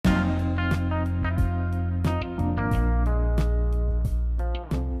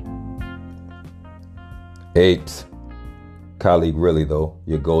Apes, colleague really though,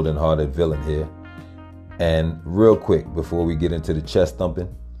 your golden-hearted villain here. And real quick, before we get into the chest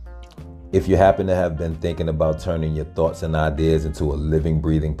thumping, if you happen to have been thinking about turning your thoughts and ideas into a living,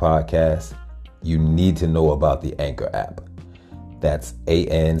 breathing podcast, you need to know about the Anchor app. That's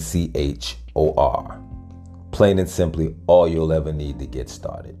Anchor. Plain and simply, all you'll ever need to get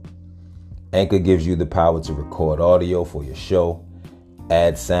started. Anchor gives you the power to record audio for your show,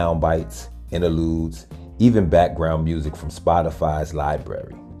 add sound bites, interludes, even background music from Spotify's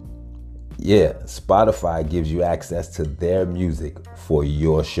library. Yeah, Spotify gives you access to their music for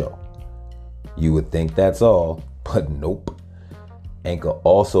your show. You would think that's all, but nope. Anchor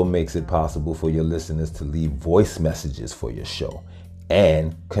also makes it possible for your listeners to leave voice messages for your show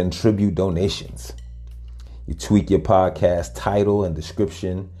and contribute donations. You tweak your podcast title and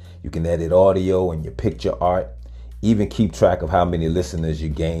description. You can edit audio and your picture art. Even keep track of how many listeners you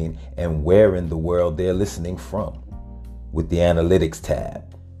gain and where in the world they're listening from with the analytics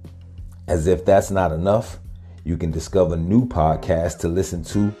tab. As if that's not enough, you can discover new podcasts to listen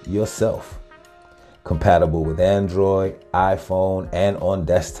to yourself. Compatible with Android, iPhone, and on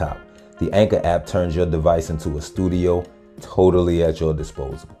desktop, the Anchor app turns your device into a studio totally at your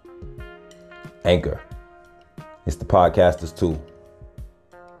disposal. Anchor. It's the podcaster's tool.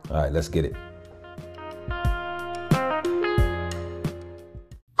 All right, let's get it.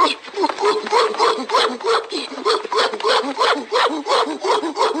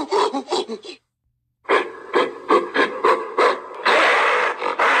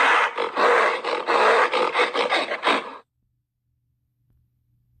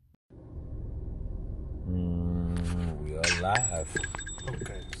 We are live.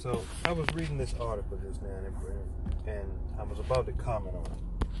 Okay, so I was reading this article just now, and I was about to comment on it.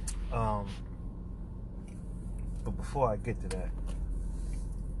 But before I get to that,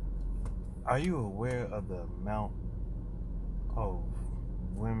 are you aware of the amount of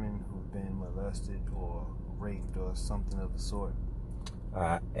women who've been molested or raped or something of the sort?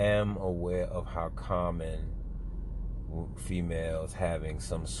 I am aware of how common females having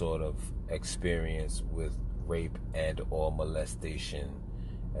some sort of experience with rape and or molestation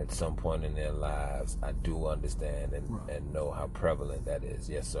at some point in their lives. I do understand and know how prevalent that is.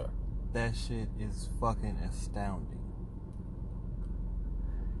 Yes, sir. That shit is fucking astounding.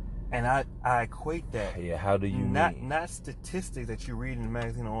 And I equate that. Yeah, how do you mean? Not statistics that you read in the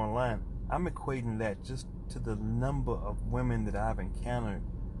magazine or online. I'm equating that just to the number of women that I've encountered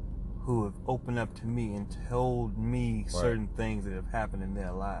who have opened up to me and told me certain things that have happened in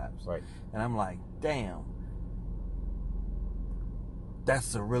their lives. Right. And I'm like, damn,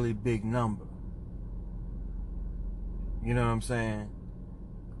 that's a really big number. You know what I'm saying?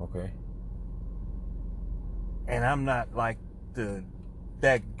 Okay. And I'm not like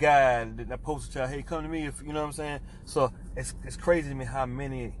that guy that poster child, hey, come to me if you know what I'm saying. So it's crazy to me how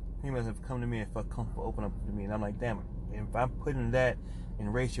many females have come to me and felt comfortable open up to me, and I'm like, damn it, if I'm putting that in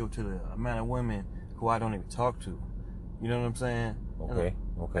ratio to the amount of women who I don't even talk to, you know what I'm saying? Okay.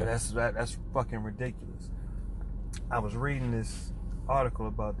 That's fucking ridiculous. I was reading this article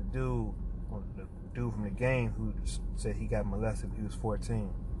about the dude from the game who said he got molested when he was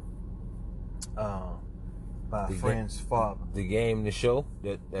 14. By a friend's father. The game, the show,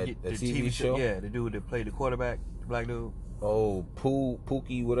 the TV show. Yeah, the dude that played the quarterback, the black dude. Oh,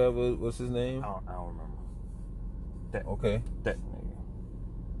 Pookie, whatever. What's his name? I don't remember. Okay. That nigga.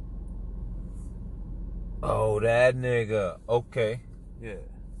 Oh, that nigga. Okay. Yeah.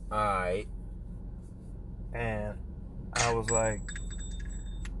 All right. And I was like,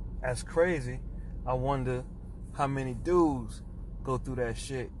 that's crazy. I wonder how many dudes go through that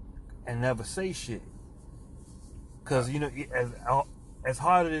shit and never say shit. Because, you know, as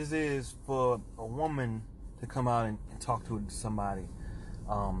hard as it is for a woman to come out and talk to somebody,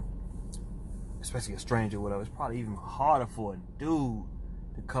 especially a stranger or whatever, it's probably even harder for a dude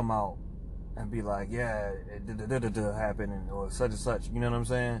to come out and be like, yeah, it happened or such and such. You know what I'm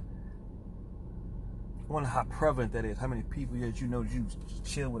saying? I wonder how prevalent that is. How many people that you know you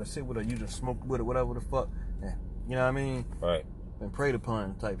chill with or sit with or you just smoke with or whatever the fuck. Yeah. You know what I mean? Right. Been preyed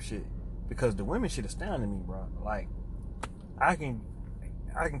upon type shit. Because the women shit astounded me, bro. Like, I can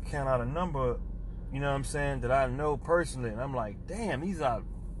count out a number, you know what I'm saying, that I know personally, and I'm like, damn, these are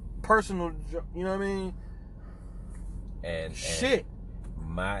personal, you know what I mean? And shit.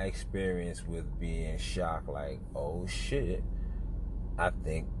 My experience with being shocked, like, oh shit, I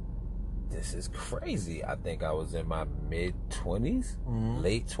think this is crazy. I think I was in my mid-20s,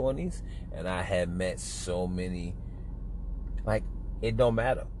 late 20s, and I had met so many, like, it don't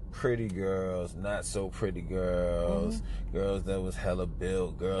matter. pretty girls, not so pretty girls, girls that was hella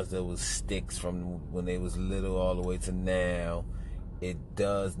built, girls that was sticks from when they was little all the way to now. It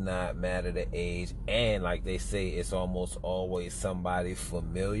does not matter the age. And like they say, it's almost always somebody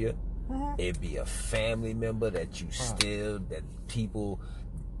familiar. It be a family member that you still, that people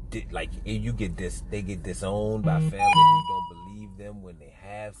did, like, you get this, they get disowned by family who don't believe them when they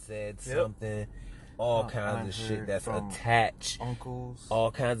have said something. All kinds of shit that's attached. Uncles.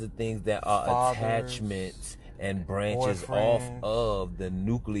 All kinds of things that are fathers, attachments and branches off of the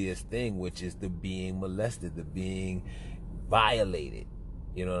nucleus thing, which is the being molested, the being violated.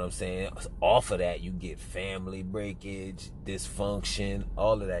 You know what I'm saying? Off of that, you get family breakage, dysfunction,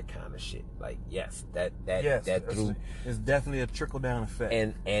 all of that kind of shit. Like, yes, that through, it's definitely a trickle down effect.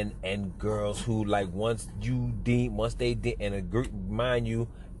 And girls who, like, once they did, and mind you,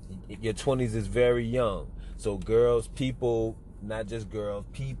 your 20s is very young. So people, not just girls,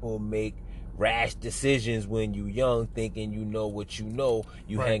 people make rash decisions when you young, thinking you know what you know.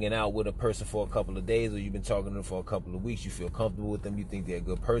 You hanging out with a person for a couple of days, or you've been talking to them for a couple of weeks. You feel comfortable with them. You think they're a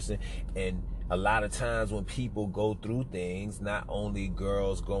good person. And a lot of times when people go through things, not only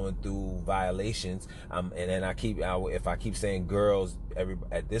girls going through violations, and then if I keep saying girls,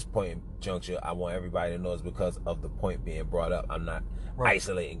 at this point in juncture, I want everybody to know it's because of the point being brought up. I'm not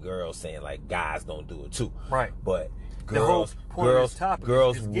isolating girls, saying like guys don't do it too. Right. But girls want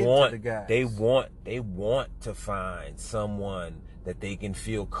to find someone that they can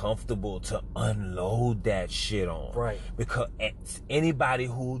feel comfortable to unload that shit on. Right. Because anybody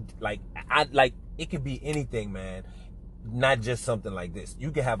who, it could be anything, man. Not just something like this.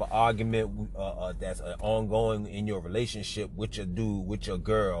 You can have an argument that's ongoing in your relationship with your dude, with your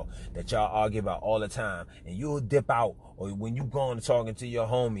girl, that y'all argue about all the time, and you'll dip out, or when you go on talking to your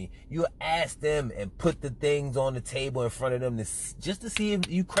homie, you'll ask them and put the things on the table in front of them just to see if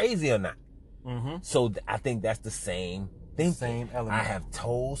you crazy or not. So I think that's the same thing. Same element. I have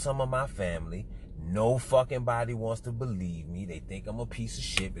told some of my family, no fucking body wants to believe me. They think I'm a piece of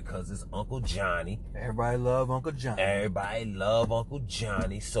shit because it's Uncle Johnny. Everybody love Uncle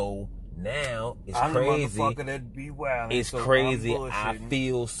Johnny. So now it's I'm crazy. The motherfucker that be wild. It's crazy. I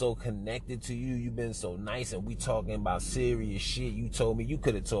feel so connected to you. You've been so nice, and we talking about serious shit. You told me you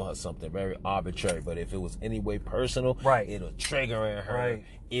could have told her something very arbitrary, but if it was any way personal, it'll trigger in her. Right.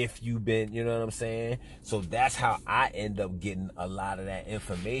 If you've been, you know what I'm saying? So that's how I end up getting a lot of that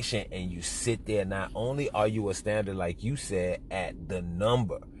information. And you sit there, not only are you a standard, like you said, at the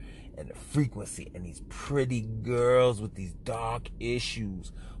number and the frequency and these pretty girls with these dark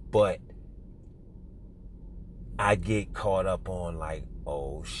issues, but I get caught up on like,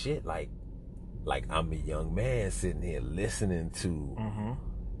 oh shit, like I'm a young man sitting here listening to,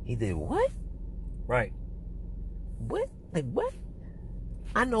 he did what? Right. What? Like what?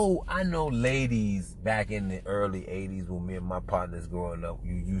 I know ladies back in the early 80s when me and my partners growing up,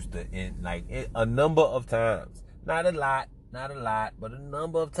 you used to, a number of times, not a lot, but a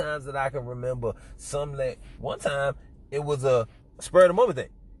number of times that I can remember, one time, it was a spur of the moment thing.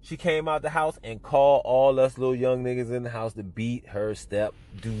 She came out the house and called all us little young niggas in the house to beat her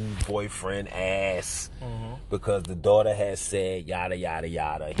dude boyfriend ass. Because the daughter had said, yada, yada,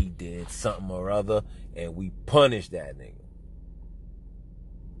 yada, he did something or other, and we punished that nigga.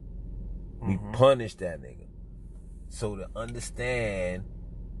 We punished that nigga. So to understand,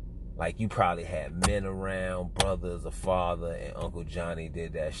 like, you probably had men around, brothers, a father, and Uncle Johnny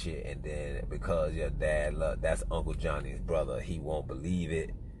did that shit, and then because your dad that's Uncle Johnny's brother, he won't believe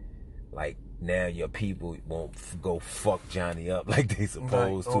it. Like, now your people won't go fuck Johnny up like they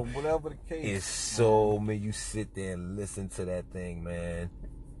supposed to. Or whatever the case. It's so, man, you sit there and listen to that thing, man.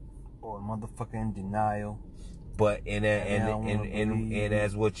 Or motherfucking denial. But and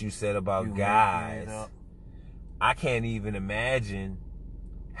as what you said about guys, I can't even imagine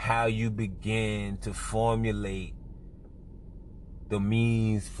how you begin to formulate the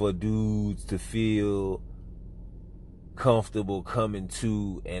means for dudes to feel comfortable coming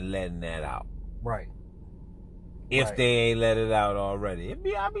to and letting that out. Right. If they ain't let it out already.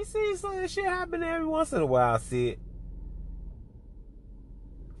 I be seeing some of this shit happen every once in a while. I see it.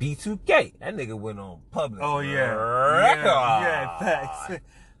 B2K, that nigga went on public. Oh yeah, record.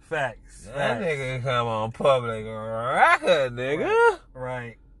 Facts. That nigga come on public record, nigga.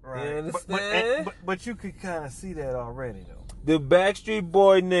 Right. You understand? But you could kind of see that already, though. The Backstreet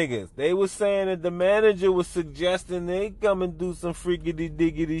Boy niggas, they was saying that the manager was suggesting they come and do some freakity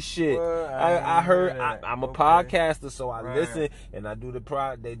diggity shit. Well, I heard. that. I'm a Okay. podcaster, so I Right. listen and I do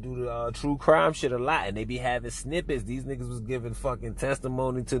they do the true crime shit a lot, and they be having snippets. These niggas was giving fucking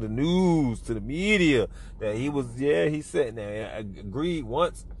testimony to the news, to the media that he said. Now, I agreed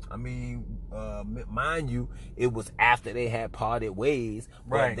once. I mean, mind you, it was after they had parted ways,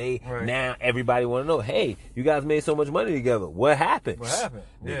 but now everybody want to know, hey, you guys made so much money together. What happened? What happened?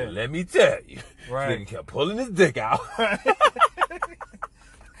 Nigga, Yeah. let me tell you. Right. Nigga kept pulling his dick out. Can't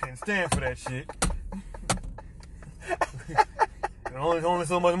stand for that shit. only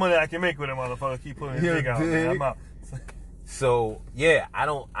so much money I can make with a motherfucker. Keep pulling his dick out. Man. I'm out. So yeah, I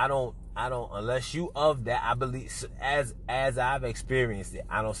don't unless you of that, I believe as I've experienced it,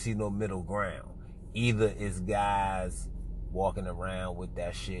 I don't see no middle ground. Either it's guys walking around with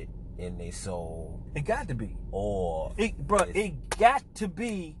that shit in their soul. It got to be. Or it got to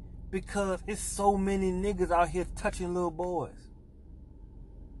be because it's so many niggas out here touching little boys.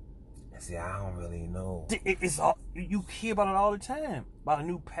 See, I don't really know. It's all, you hear about it all the time. About a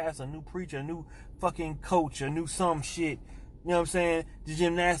new pastor, a new preacher, a new fucking coach, a new some shit. You know what I'm saying? The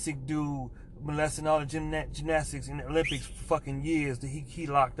gymnastic dude molesting all the gymnastics in the Olympics for fucking years. That he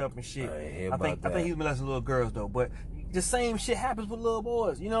locked up and shit. I think he was molesting little girls though. But the same shit happens with little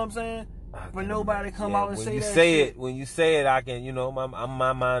boys. You know what I'm saying? But nobody come out and say that shit. When you say it, I can,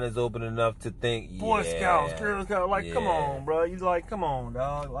 my mind is open enough to think. Boy Scouts, Girl Scouts, like, come on, bro. You like, come on,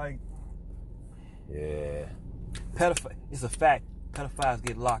 dog. Like, yeah. It's a fact. Pedophiles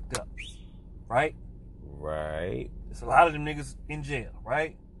get locked up, right? Right. There's a lot of them niggas in jail,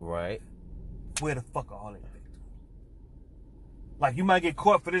 right? Right. Where the fuck are all their victims? Like, you might get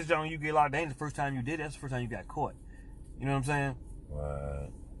caught for this, John. You get locked. That ain't the first time you did it. That's the first time you got caught. You know what I'm saying? Right.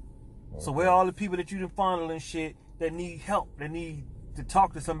 Okay. So where are all the people that you done fondle and shit that need help, that need to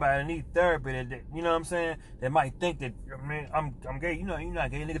talk to somebody, that need therapy, that you know what I'm saying? That might think that, man, I'm gay. You know, you're not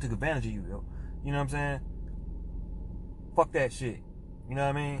gay. Nigga took advantage of you, though. You know what I'm saying? Fuck that shit. You know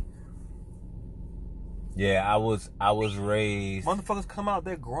what I mean? Yeah, I was raised. Motherfuckers come out,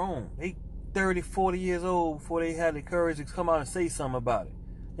 they're grown. They 30, 40 years old before they had the courage to come out and say something about it.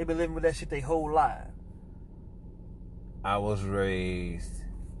 They've been living with that shit their whole life. I was raised.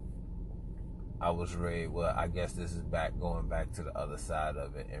 Well, I guess this is going back to the other side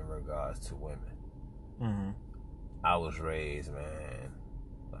of it in regards to women. Mm-hmm. I was raised, man,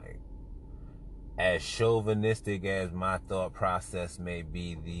 like, as chauvinistic as my thought process may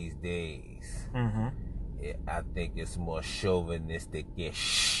be these days, mm-hmm. I think it's more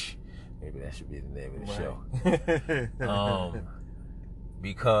chauvinistic-ish. Maybe that should be the name of the show.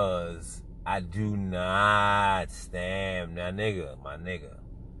 Because I do not stand, my nigga.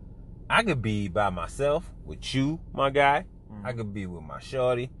 I could be by myself with you, my guy. Mm-hmm. I could be with my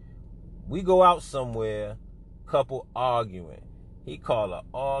shorty. We go out somewhere, couple arguing. He call her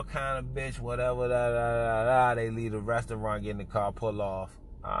all kind of bitch, whatever, They leave the restaurant, get in the car, pull off.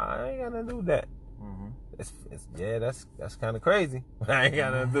 I ain't gonna do that. Mm-hmm. That's kind of crazy. I ain't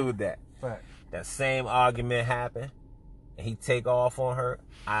gonna do that. Right. That same argument happened, and he take off on her.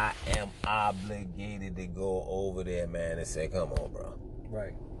 I am obligated to go over there, man, and say, "Come on, bro."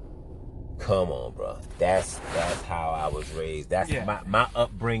 Right. Come on, bro. That's how I was raised. That's my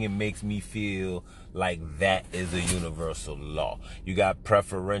upbringing makes me feel like that is a universal law. You got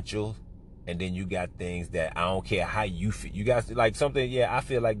preferential, and then you got things that I don't care how you feel. You guys like something, I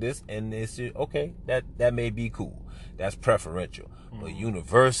feel like this, and it's okay. That may be cool. That's preferential. Mm-hmm. But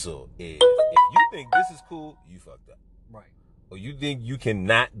universal is if you think this is cool, you fucked up. Right. Or you think you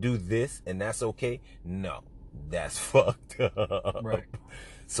cannot do this and that's okay? No, that's fucked up. Right.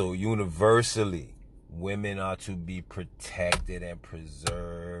 So universally, women are to be protected and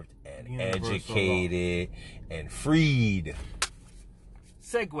preserved and universal educated and freed.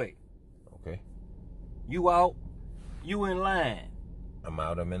 Segue. Okay. You out, you in line. I'm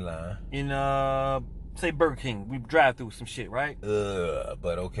out, I'm in line. In, say Burger King. We drive through some shit, right?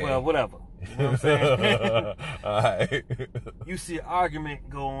 But okay. Well, whatever. You know what I'm saying? All right. You see an argument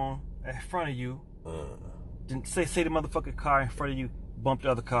go on in front of you. Then say the motherfucking car in front of you bump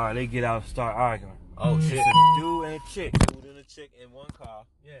the other car. They get out and start arguing. Oh, shit. It's a dude and a chick. Dude and a chick in one car.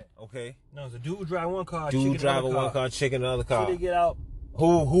 Yeah. Okay. No, it's a dude driving one car, dude driving one car, chick in another car. So they get out.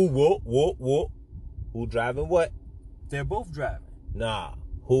 Who driving what? They're both driving. Nah.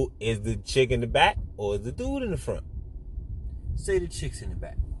 Who is the chick in the back or is the dude in the front? Say the chick's in the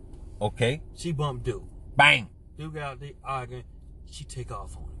back. Okay. She bumped dude. Bang. Dude got out there arguing. She take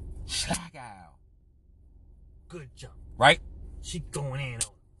off on him. Slack out. Good jump. Right? She going in on him.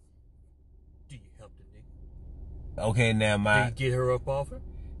 Do you help the nigga? Okay, now Did he get her up off her?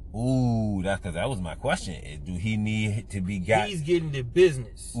 Ooh, that's because that was my question. Do he need to be got? He's getting the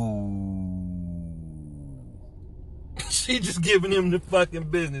business. Ooh. She just giving him the fucking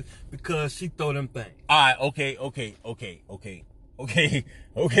business because she throw them things. All right, okay.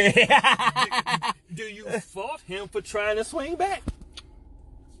 Do you fault him for trying to swing back?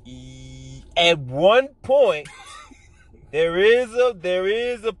 At one point, there is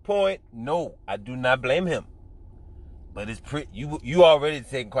a point. No, I do not blame him. But it's you already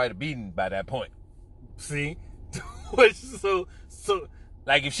taking quite a beating by that point. See? so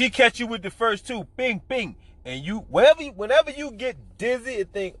like if she catch you with the first two, bing, bing, and you whenever you get dizzy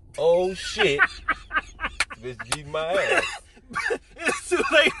and think, oh shit, bitch beat my ass. It's too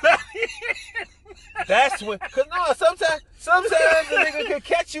late. That's when, cause no, sometimes the nigga can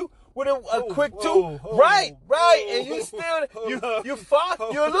catch you with a quick two, right, and you still you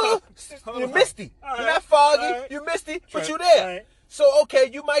fog, you're misty, you're not foggy, you're misty, but you there. So okay,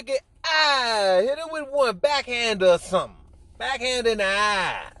 you might get hit her with one backhand or something, backhand in the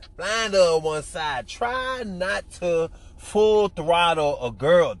eye, blind her on one side. Try not to full throttle a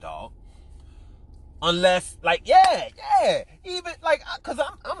girl, dog. Unless, like, even, like, cause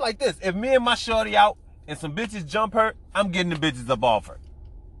I'm like this. If me and my shorty out and some bitches jump her, I'm getting the bitches up off her.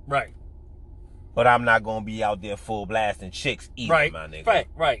 Right. But I'm not gonna be out there full blasting chicks either, my nigga.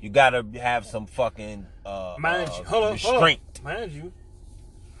 Right. You gotta have some fucking restraint. Mind you,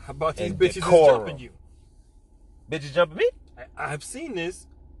 how about these And bitches decorum. is jumping you? Bitches jumping me? I've seen this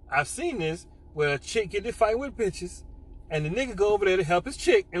where a chick get to fight with bitches. And the nigga go over there to help his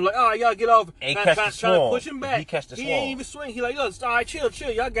chick. And like, oh, y'all get off. Ain't trying catch the to swarm. push him back. He catch the He swarm. ain't even swing. He like, yo, all right, chill.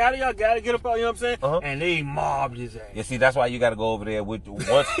 Y'all got it. Get up, you know what I'm saying? Uh-huh. And they mobbed his ass. Yeah, see, that's why you gotta go over there with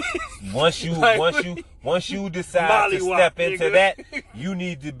once you decide Molly to walk, step into nigga. that, you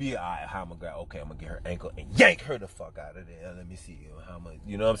need to be, all right, how I'm gonna grab, okay, I'm gonna get her ankle and yank her the fuck out of there. Let me see how much,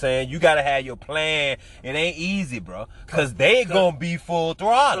 you know what I'm saying? You gotta have your plan. It ain't easy, bro, cause they gonna be full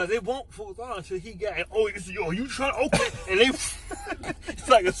throttle. They won't full throttle until he got, you trying, okay. And they, it's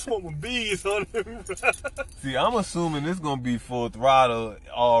like a swarm of bees on him. See, I'm assuming it's gonna be full throttle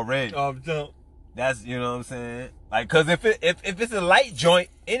already. Jump. That's, you know what I'm saying? Like, cause if it's a light joint,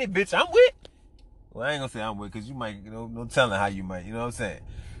 any bitch I'm with, well, I ain't gonna say I'm with, cause you might, no telling how you might, you know what I'm saying?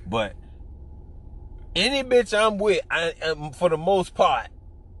 But any bitch I'm with, for the most part,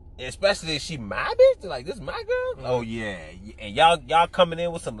 especially if she my bitch, like this my girl. Mm-hmm. Oh yeah, and y'all coming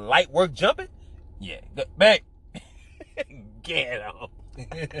in with some light work jumping, yeah, back, get him.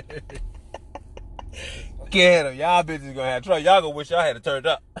 Get him. Y'all bitches gonna have trouble. Y'all gonna wish y'all had it turned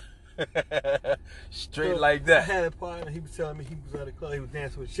up. Straight like that. I had a partner, he was telling me he was at a club, he was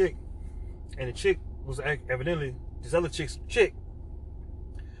dancing with a chick. And the chick was evidently this other chick's chick.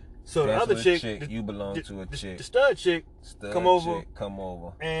 So Dance the other with chick, a chick, you belong to a chick. The stud chick, come over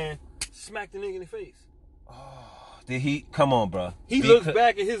and smack the nigga in the face. Oh, did he? Come on, bro. He looks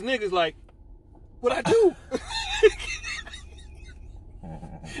back at his niggas like, what I do?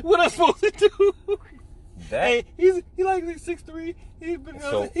 What I supposed to do? Hey, he like 6'3".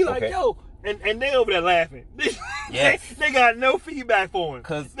 He like, yo, and they over there laughing. Yes. They got no feedback for him.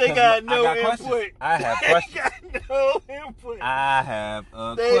 Cause got no input. Questions. I have questions. They got no input. I have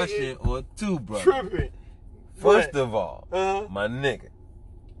a question or two, bro. Tripping. First of all, my nigga,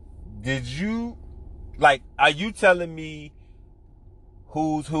 did you, like, are you telling me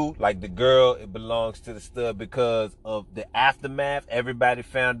who's who? Like the girl, it belongs to the stud because of the aftermath? Everybody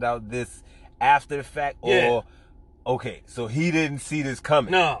found out this after the fact? Yeah. Or, okay, so he didn't see this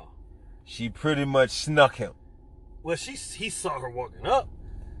coming. No. She pretty much snuck him. Well, he saw her walking up.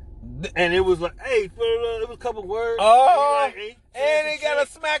 And it was like, hey, it was a couple words. Oh, like, hey, and he got a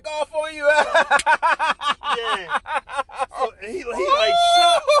smack off on you. Yeah. So he like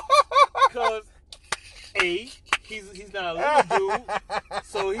shocked because he's not a little dude,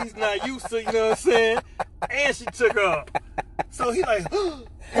 so he's not used to, you know what I'm saying? And she took off. So he like, you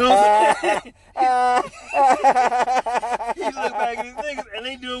know what I'm saying? He look back at his niggas and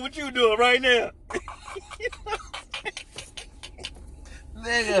they doing what you doing right now.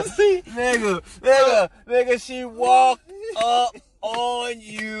 Nigga, she walked up on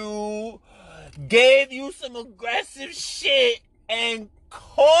you, gave you some aggressive shit, and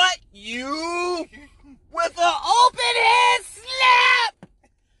caught you with an open hand slap.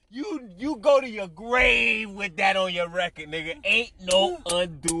 You go to your grave with that on your record, nigga. Ain't no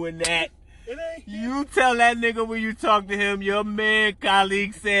undoing that. You tell that nigga when you talk to him, your man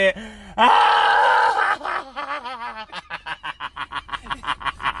colleague said,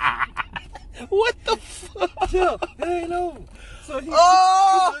 what the fuck? Yo, they ain't over. So he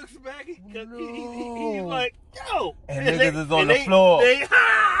looks back, he's like, yo,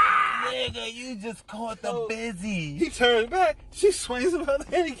 just caught the So, busy. He turns back. She swings him out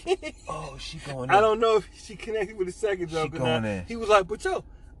there again. Oh, she going in. I don't know if she connected with the second She joke or going not. in. He was like, but yo,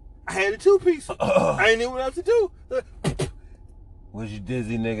 I had a two-piece. I didn't know what else to do. Was you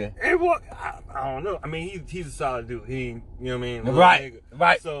dizzy, nigga? And what? I don't know. I mean, he's a solid dude. He ain't, you know what I mean? Right, Nigga.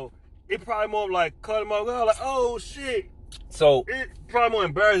 right. So it probably more like cut him off guard, like, oh shit. So It probably more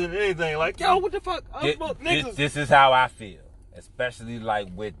embarrassing than anything. Like, yo, what the fuck? Niggas. this is how I feel, especially like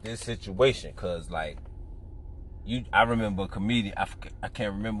with this situation, cause like I remember a comedian. I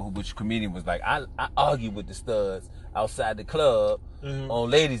can't remember which comedian was like, I argue with the studs outside the club on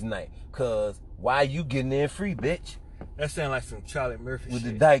ladies' night, cause why you getting in free, bitch? That sound like some Charlie Murphy With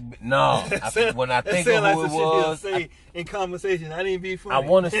shit. the dyke, no. When I think of who it was, say in conversation, I didn't be funny. I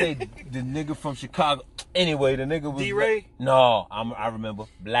want to say the nigga from Chicago. Anyway, the nigga was D-Ray? No, I remember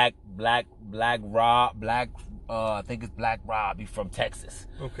Black Rob. I think it's Black Rob. He from Texas.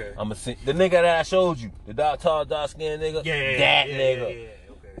 Okay. The nigga that I showed you, the tall, dark skinned nigga. That nigga.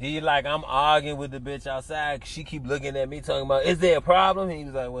 Yeah, okay. He like, I'm arguing with the bitch outside. She keep looking at me talking about, is there a problem? He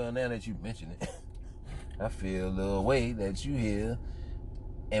was like, well, now that you mention it, I feel a little way that you here,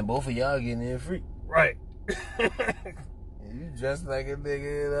 and both of y'all getting in free. Right. You just like a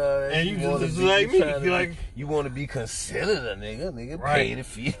nigga, and you just like me. You want to be considered a nigga. Nigga right. Pay the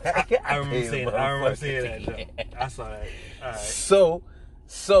fee. I remember saying that. Joe. I saw that. All right.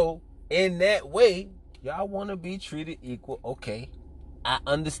 So in that way, y'all want to be treated equal. Okay, I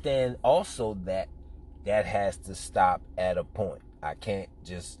understand also that has to stop at a point. I can't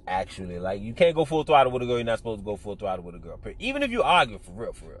just actually, like, you can't go full throttle with a girl. You're not supposed to go full throttle with a girl. Even if you argue, for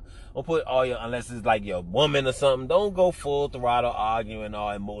real. Don't put all your, unless it's like your woman or something, don't go full throttle arguing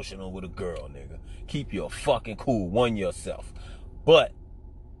all emotional with a girl, nigga. Keep your fucking cool. One yourself. But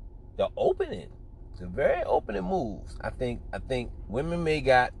the very opening moves, I think women may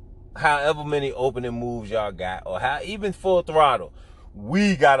got however many opening moves y'all got, or how even full throttle.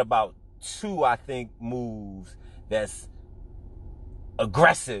 We got about 2, I think, moves that's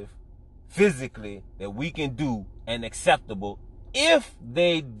aggressive physically that we can do and acceptable if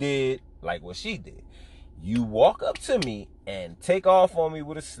they did like what she did. You walk up to me and take off on me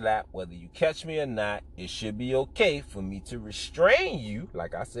with a slap, whether you catch me or not. It should be okay for me to restrain you,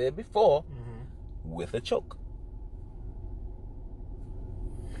 like I said before, with a choke.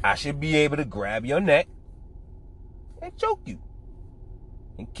 I should be able to grab your neck and choke you.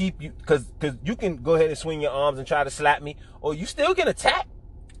 And keep you, because you can go ahead and swing your arms and try to slap me, or you still can attack.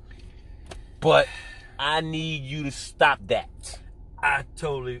 But I need you to stop that. I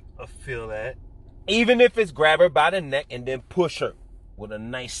totally feel that. Even if it's grab her by the neck and then push her with a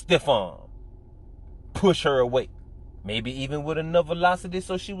nice stiff arm. Push her away. Maybe even with enough velocity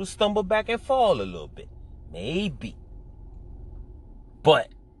so she would stumble back and fall a little bit. Maybe. But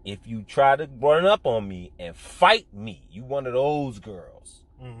if you try to run up on me and fight me, you one of those girls,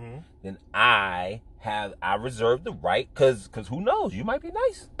 then I reserve the right, because who knows? You might be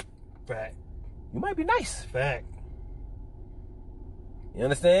nice. Fact. You might be nice. Fact. You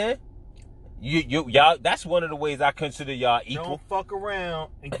understand? Y'all, that's one of the ways I consider y'all equal. Don't fuck around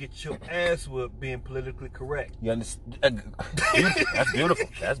and get your ass whipped being politically correct. You understand? That's beautiful.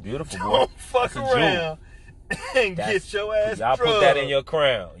 That's beautiful, boy. Don't fuck around and get your ass Y'all drugged. put that in your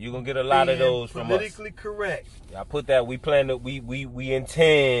crown. You're going to get a lot of those from us. Politically correct. Y'all put that. We plan to, we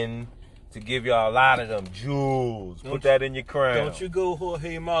intend to give y'all a lot of them jewels. Put that in your crown. Don't you go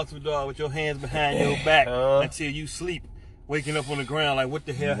Jorge Masvidal with your hands behind your back until you sleep, waking up on the ground like, what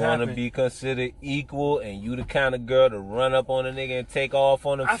the hell happened? You want to be considered equal, and you the kind of girl to run up on a nigga and take off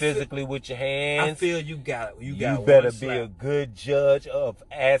on him physically with your hands. I feel you got it. You better be a good judge of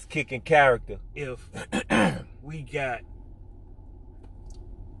ass-kicking character. If we got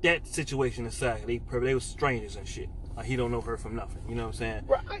that situation aside, they were strangers and shit. Like, he don't know her from nothing. You know what I'm saying?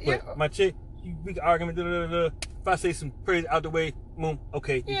 Right, yeah. But my chick, we can argument, if I say some crazy out the way, boom,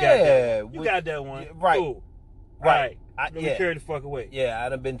 okay, you got that. You got that one. Right. Cool. Right. Let me carry the fuck away. Yeah,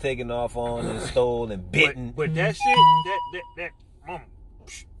 I'd have been taken off on and stole and bitten. But that shit, that,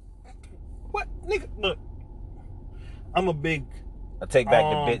 what, nigga, look, I'm a big... I take back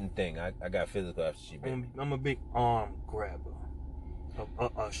the bitten thing. I got physical after she bit me. I'm a big arm grabber.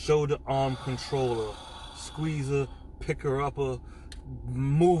 A shoulder arm controller, squeezer, picker upper,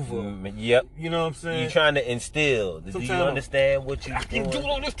 mover. Yep. You know what I'm saying? You trying to instill. Do you understand what you doing? I can do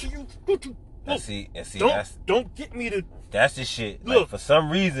all this to you. And see, don't get me to. That's the shit. Look, like, for some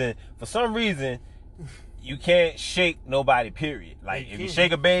reason, you can't shake nobody. Period. Like, if you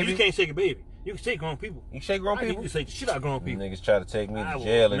shake a baby, you can't shake a baby. You can shake grown people. You can shake grown people. You can shake the shit out of grown people. Niggas try to take me to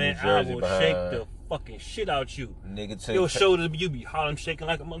jail in New Jersey I will shake the fucking shit out you. Nigga, Your shoulders, you be Harlem shaking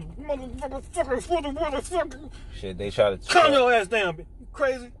like a motherfucker. Shit, they try to calm your ass down, bitch. You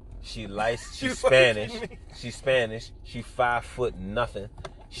crazy? She's Spanish. She's Spanish. She 5 foot nothing.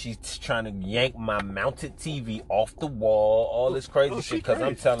 She's trying to yank my mounted TV off the wall. All this crazy shit. Because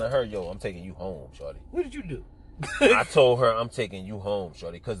I'm telling her, yo, I'm taking you home, shorty. What did you do? I told her I'm taking you home,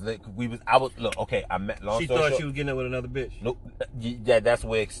 shorty. Because I met. Long she story thought short, she was getting it with another bitch. Nope. Yeah, that's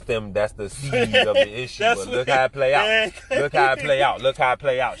where it stemmed. That's the seed of the issue. But look how it play out. Look how it play out. Look how it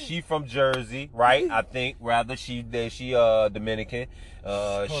play out. She from Jersey, right? I think rather she Dominican.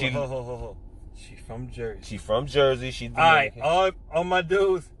 Hold. She from Jersey. She from Jersey. She Dominican. All right, all my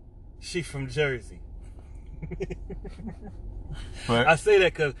dudes, she from Jersey. Right. I say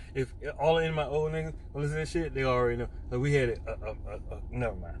that because if all in my old niggas listen to this shit, they already know. Like we had it.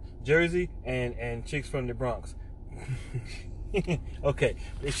 Never mind. Jersey and chicks from the Bronx. Okay,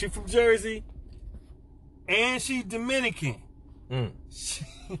 if she from Jersey and she Dominican,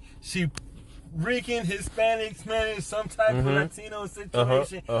 she Rican, Hispanic, Spanish, some type of Latino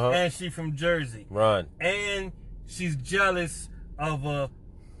situation, and she from Jersey. Run. And she's jealous of a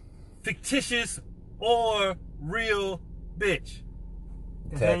fictitious or real bitch.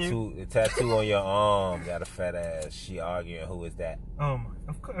 The tattoo on your arm got a fat ass. She arguing who is that?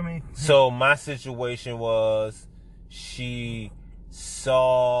 Of course. I mean, so my situation was she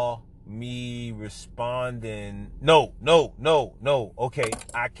saw me responding. No. Okay,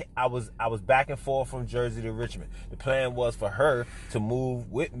 I was back and forth from Jersey to Richmond. The plan was for her to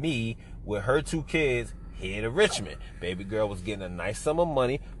move with me with her 2 kids here to Richmond. Baby girl was getting a nice sum of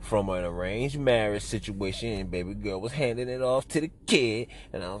money from an arranged marriage situation, and baby girl was handing it off to the kid.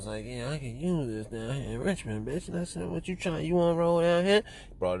 And I was like, yeah, I can use this down here in Richmond, bitch. And I said, what you trying? You want to roll down here?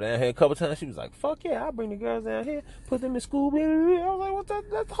 Brought her down here a couple times. She was like, fuck yeah, I'll bring the girls down here, put them in school, baby. I was like, what's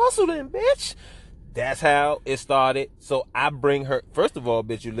that? Let's hustle then, bitch. That's how it started. So I bring her. First of all,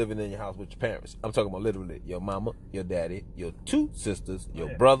 bitch, you living in your house with your parents. I'm talking about literally your mama, your daddy, your 2 sisters, your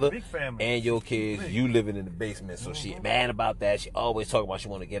brother, and your kids. You living in the basement. So she mad about that. She always talking about she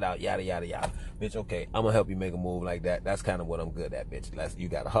want to get out, yada, yada, yada. Bitch, okay, I'm going to help you make a move like that. That's kind of what I'm good at, bitch. You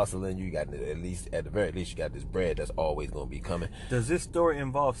got to hustle in you. You got at the very least, you got this bread that's always going to be coming. Does this story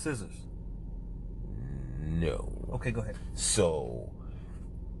involve scissors? No. Okay, go ahead. So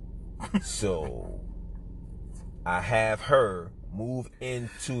I have her move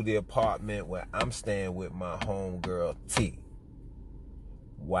into the apartment where I'm staying with my homegirl T,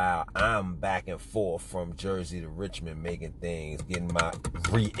 while I'm back and forth from Jersey to Richmond making things, getting my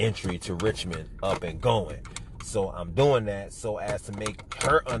re-entry to Richmond up and going. So I'm doing that so as to make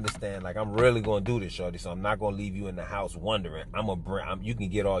her understand, like, I'm really gonna do this, shorty. So I'm not gonna leave you in the house wondering. You can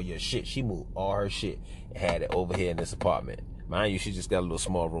get all your shit. She moved all her shit and had it over here in this apartment. Mind you, she just got a little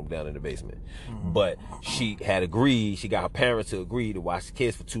small room down in the basement. But she had agreed, she got her parents to agree to watch the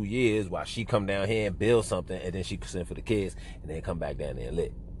kids for 2 years while she come down here and build something, and then she could send for the kids and then come back down there and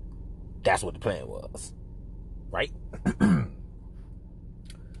live. That's what the plan was. Right?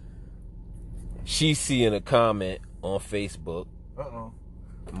 She seeing a comment on Facebook.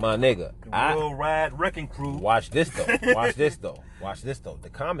 My nigga. World Ride Wrecking Crew. Watch this though. The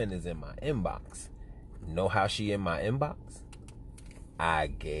comment is in my inbox. Know how she in my inbox? I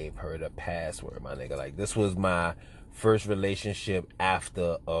gave her the password, my nigga. Like, this was my first relationship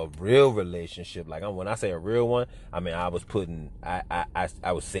after a real relationship. Like, when I say a real one, I mean I was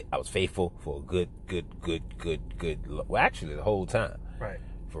faithful for a good. Well, actually, the whole time. Right.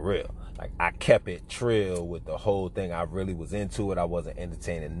 For real. Like, I kept it trill with the whole thing. I really was into it. I wasn't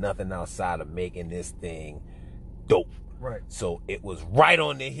entertaining nothing outside of making this thing dope. Right. So it was right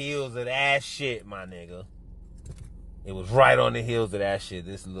on the heels of that shit, my nigga. It was right on the heels of that shit.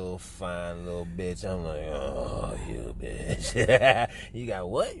 This little fine little bitch. I'm like, oh, you bitch. You got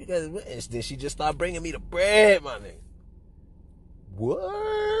what? You got what? And then she just started bringing me the bread, my nigga.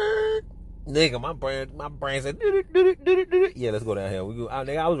 What? Nigga, my brain said, yeah, let's go down here.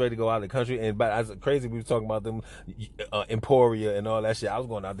 Nigga, I was ready to go out of the country, but I was crazy. We was talking about them Emporia and all that shit. I was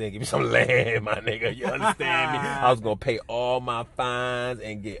going out there and give me some land, my nigga. You understand me? I was gonna pay all my fines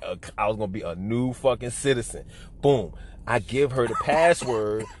and I was gonna be a new fucking citizen. Boom. I give her the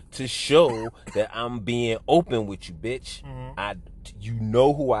password to show that I'm being open with you, bitch. You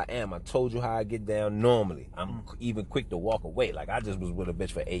know who I am. I told you how I get down normally. I'm even quick to walk away. Like, I just was with a bitch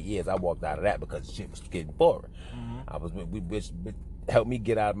for 8 years. I walked out of that because shit was getting boring. I was with bitch helped me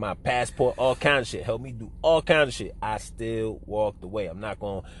get out of my passport, all kind of shit. Helped me do all kind of shit. I still walked away. I'm not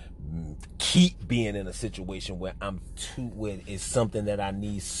going to keep being in a situation where where it's something that I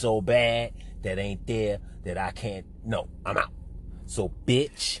need so bad that ain't there that I can't. No, I'm out. So,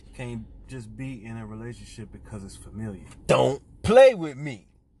 bitch. Can't just be in a relationship because it's familiar. Don't play with me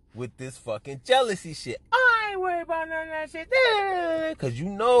with this fucking jealousy shit. I ain't worried about none of that shit. Cause I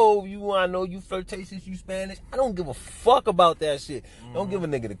know you flirtatious, you Spanish. I don't give a fuck about that shit. Mm-hmm. Don't give a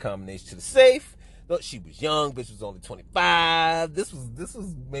nigga the combination to the safe. Look, she was young, bitch was only 25. This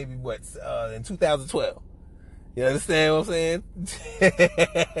was maybe in 2012. You understand what I'm saying?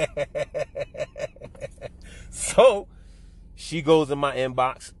 So she goes in my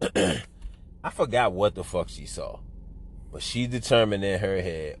inbox. I forgot what the fuck she saw. But she determined in her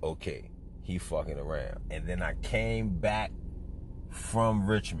head, okay, he fucking around. And then I came back from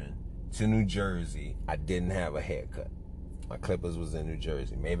Richmond to New Jersey. I didn't have a haircut. My clippers was in New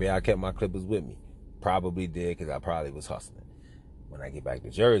Jersey. Maybe I kept my clippers with me. Probably did, because I probably was hustling. When I get back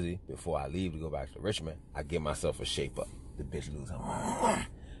to Jersey, before I leave to go back to Richmond, I give myself a shape up. The bitch lose her mind.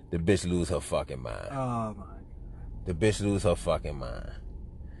 The bitch lose her fucking mind. Oh, my. The bitch lose her fucking mind.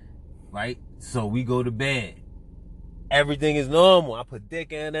 Right? So we go to bed. Everything is normal. I put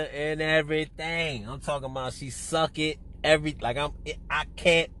dick in her and everything. I'm talking about she suck it. I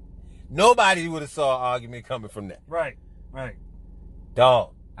can't. Nobody would have saw an argument coming from that. Right.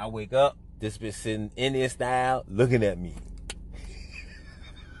 Dog, I wake up. This bitch sitting Indian style looking at me.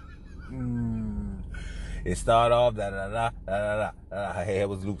 It started off her hair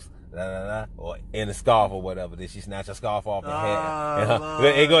was loose, or in a scarf or whatever. Then she snatched her scarf off her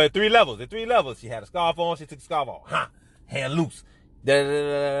hair. It go at 3 levels. At 3 levels, she had a scarf on. She took the scarf off. Hair loose.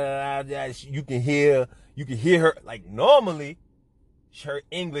 You can hear her like normally. Her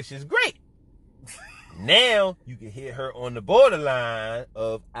English is great. Now you can hear her on the borderline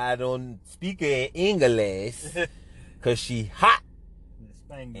of I don't speak English because she hot.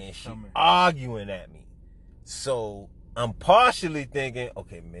 And she arguing at me. So I'm partially thinking,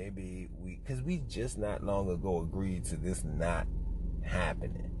 okay, maybe because we just not long ago agreed to this not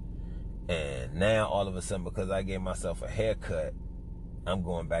happening. And now all of a sudden, because I gave myself a haircut, I'm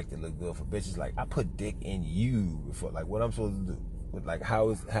going back to look good for bitches. Like, I put dick in you before. Like, what I'm supposed to do? With like,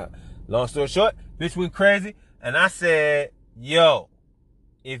 how long story short, bitch went crazy. And I said, yo,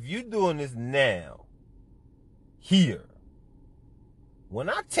 if you doing this now, here, when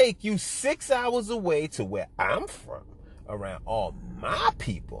I take you 6 hours away to where I'm from, around all my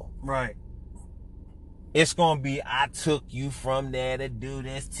people, right, it's gonna be I took you from there to do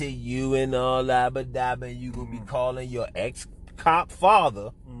this to you and all that, but you gonna be calling your ex-cop father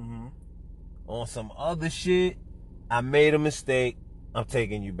on some other shit. I made a mistake. I'm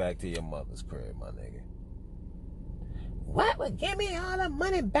taking you back to your mother's crib, my nigga. What? Well, give me all the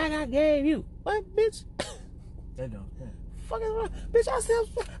money back I gave you. What, bitch? They don't. Fucking wrong. Bitch, I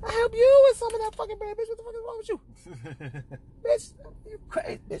help you with some of that fucking bread. Bitch, what the fuck is wrong with you? Bitch, you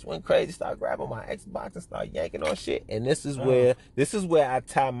crazy. Bitch went crazy, started grabbing my Xbox and started yanking on shit. And this is where I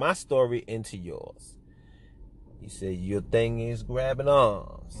tie my story into yours. You said your thing is grabbing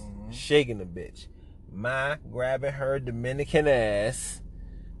arms, shaking the bitch. My grabbing her Dominican ass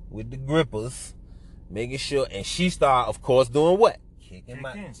with the grippers, making sure, and she started, of course, doing what? Kicking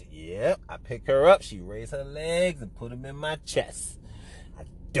my, yep, I pick her up, she raised her legs and put them in my chest. I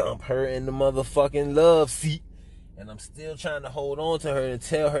dump her in the motherfucking love seat, and I'm still trying to hold on to her and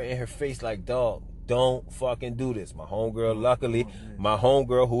tell her in her face like, dog, don't fucking do this. My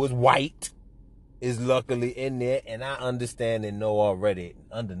homegirl who is white is luckily in there, and I understand and know already,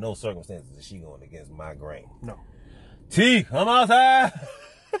 under no circumstances is she going against my grain. No. T, come outside.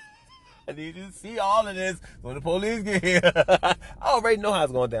 I need you to see all of this when the police get here. I already know how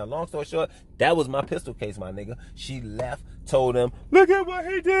it's going down. Long story short, that was my pistol case, my nigga. She left, told him, look at what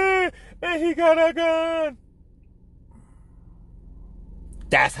he did, and he got a gun.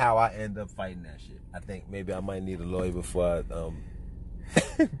 That's how I end up fighting that shit. I think maybe I might need a lawyer before I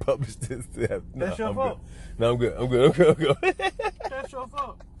publish this. That's your fault. No, I'm good. That's your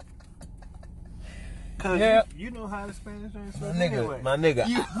fault. Cause you know how the Spanish ain't so anyway. My nigga.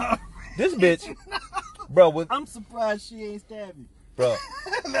 This bitch, bro. I'm surprised she ain't stabbed you. Bro,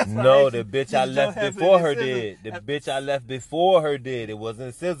 no, the bitch I left before her did. The bitch I left before her did. It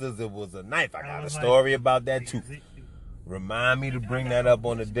wasn't scissors, it was a knife. I got a story about that too. Remind me to bring that up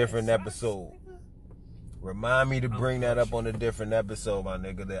on a different episode. My nigga.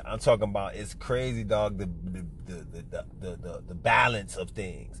 I'm talking about, it's crazy, dog. The balance of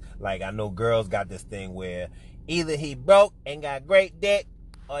things. Like, I know girls got this thing where either he broke and got great dick,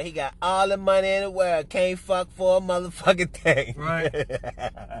 or he got all the money in the world, can't fuck for a motherfucking thing. Right.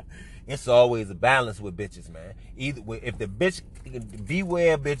 It's always a balance with bitches, man. Either if the bitch,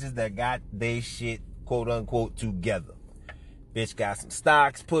 beware bitches that got they shit, quote unquote, together. Bitch got some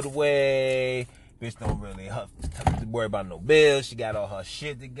stocks put away, Bitch don't really worry about no bills. She got all her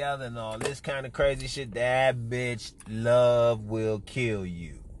shit together and all this kind of crazy shit. That bitch love will kill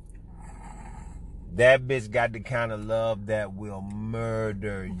you. That bitch got the kind of love that will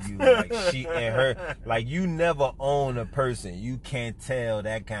murder you. Like she and her, like you never own a person. You can't tell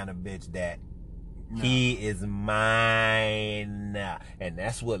that kind of bitch that he is mine. And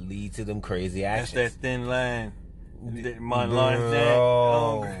that's what leads to them crazy actions. That's that thin line. Bro,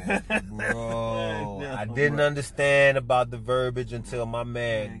 I didn't understand about the verbiage until my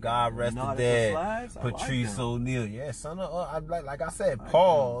man, God rest the dead, Patrice O'Neal. Yeah, son of, like I said,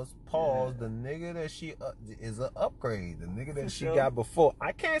 pause. The nigga that she is an upgrade. The nigga that she got before,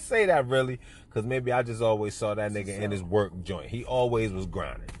 I can't say that really, because maybe I just always saw that nigga in his work joint. He always was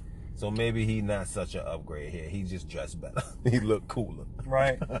grinding. So maybe he not such an upgrade here. He just dressed better. He look cooler.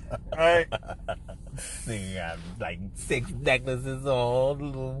 Right. Nigga got like 6 necklaces on,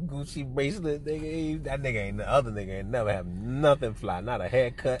 little Gucci bracelet. Nigga, that nigga ain't, the other nigga ain't never have nothing fly, not a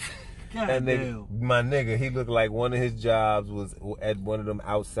haircut. That nigga, my nigga, he looked like one of his jobs was at one of them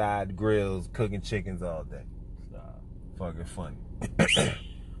outside grills cooking chickens all day. Stop. Fucking funny.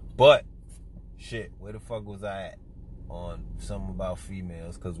 But shit, where the fuck was I at? On something about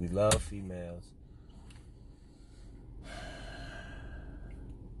females, because we love females.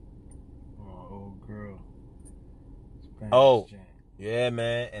 Old girl. Oh, yeah,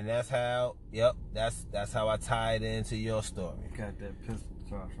 man, and that's how. Yep, that's how I tie it into your story. Got that pistol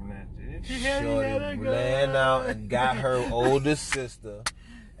talk from that. Shorty laying out and got her older sister,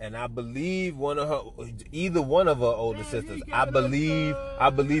 and I believe either one of her older sisters. I believe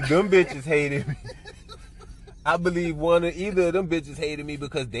them bitches hated me. I believe either of them bitches hated me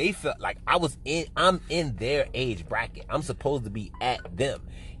because they felt like I'm in their age bracket. I'm supposed to be at them.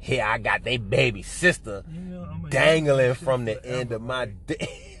 Here I got they baby sister dangling from the end of my dick.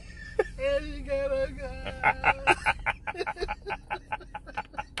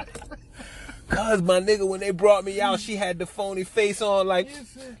 Cause my nigga, when they brought me out, she had the phony face on like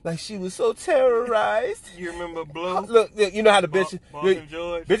she was so terrorized. You remember Blue? Look, you know how the bitches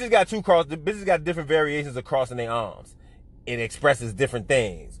got bitches got different variations of crossing their arms. It expresses different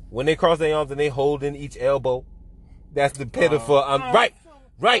things. When they cross their arms and they hold in each elbow, that's the pitiful. Right.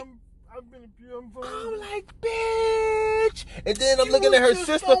 I'm like, bitch. And then I'm looking at her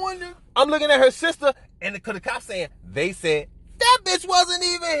sister. And the cop saying, they said, that bitch wasn't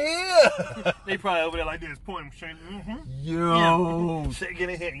even here. They probably over there like this, pointing straight. Yo. Shaking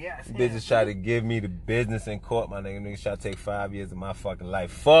their head, yes. Bitches try to give me the business in court, my nigga. Niggas try to take 5 years of my fucking life.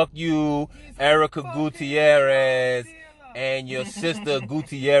 Fuck you, Erica Gutierrez. And your sister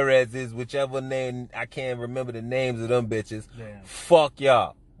Gutierrez is whichever name. I can't remember the names of them bitches. Damn. Fuck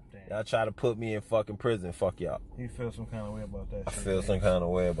y'all. Y'all try to put me in fucking prison. Fuck y'all. You feel some kind of way about that shit. I feel some kind of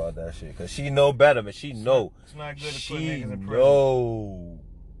way about that shit. Because she know better, but she know. It's not good to put niggas in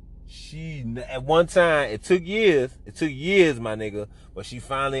prison. At one time, it took years, my nigga, but she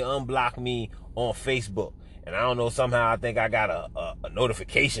finally unblocked me on Facebook. And I don't know, somehow I think I got a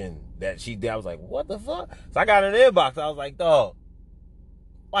notification that she did. I was like, what the fuck? So I got an inbox. I was like, dog,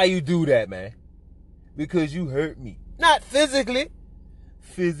 why you do that, man? Because you hurt me. Not physically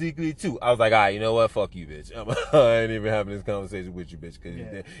too. I was like, all right, you know what? Fuck you, bitch. I ain't even having this conversation with you, bitch.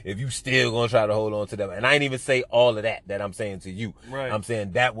 Because if you still gonna try to hold on to them, and I ain't even say all of that I'm saying to you. Right. I'm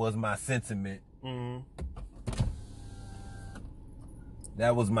saying that was my sentiment. Mm-hmm.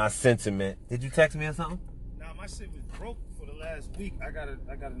 That was my sentiment. Did you text me or something? Nah, my shit was broke for the last week. I got a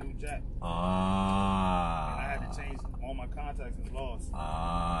new jack. And I had to change all my contacts and lost.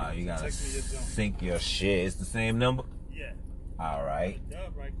 You gotta sync your shit. It's the same number? Yeah. All right.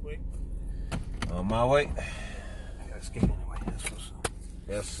 Dub right quick. On my way. I gotta skate anyway. That's what's up.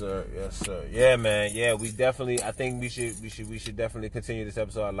 Yes, sir. Yeah, man. Yeah, I think we should definitely continue this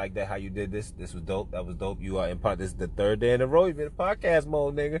episode. I like that how you did this. This was dope. That was dope. You are in part. This is the 3rd day in a row. You've been in podcast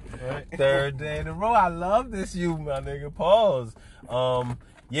mode, nigga. Right. 3rd day in a row. I love this, you, my nigga. Pause.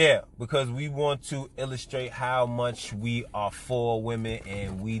 Yeah, because we want to illustrate how much we are for women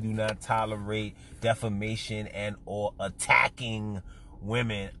and we do not tolerate defamation and or attacking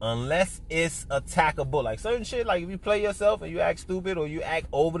women unless it's attackable. Like certain shit, like if you play yourself and you act stupid or you act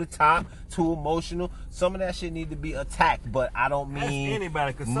over the top, too emotional, some of that shit need to be attacked. But I don't mean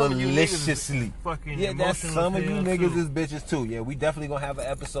anybody, maliciously. Yeah, that's some of you niggas is bitches too. Yeah, we definitely gonna have an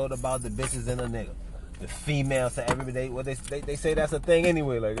episode about the bitches and a nigga. The females to everybody, they say that's a thing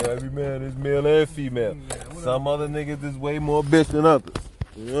anyway. Like every man is male and female. Yeah, some other niggas is way more bitch than others.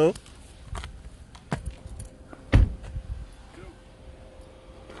 You know?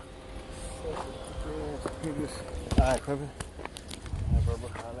 Alright, Clifford.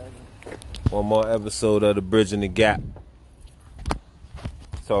 One more episode of the Bridging the Gap.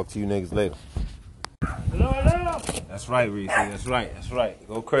 Talk to you niggas later. Hello. That's right, Reese. That's right.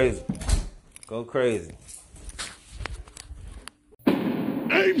 Go crazy.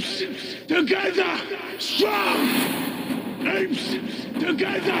 Apes together, strong. Apes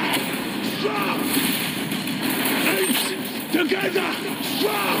together, strong. Apes together,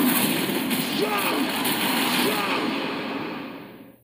 strong.